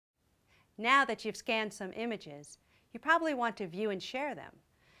Now that you've scanned some images, you probably want to view and share them.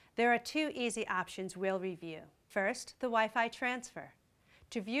 There are two easy options we'll review. First, the Wi-Fi transfer.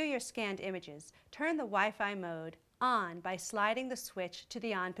 To view your scanned images, turn the Wi-Fi mode on by sliding the switch to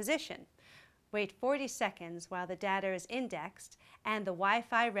the on position. Wait 40 seconds while the data is indexed and the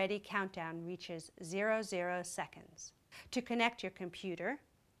Wi-Fi ready countdown reaches 00 seconds. To connect your computer,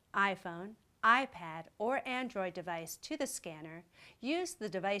 iPhone, iPad, or Android device to the scanner, use the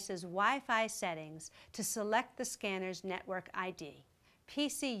device's Wi-Fi settings to select the scanner's network ID.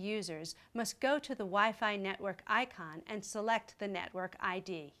 PC users must go to the Wi-Fi network icon and select the network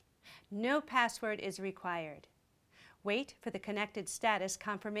ID. No password is required. Wait for the connected status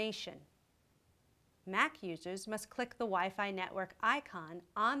confirmation. Mac users must click the Wi-Fi network icon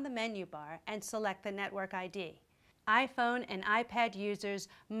on the menu bar and select the network ID. iPhone and iPad users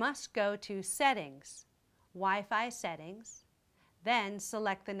must go to Settings, Wi-Fi Settings, then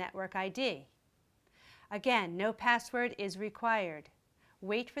select the network ID. Again, no password is required.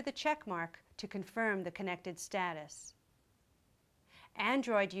 Wait for the check mark to confirm the connected status.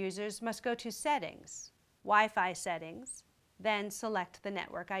 Android users must go to Settings, Wi-Fi Settings, then select the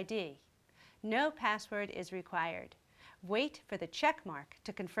network ID. No password is required. Wait for the check mark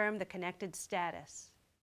to confirm the connected status.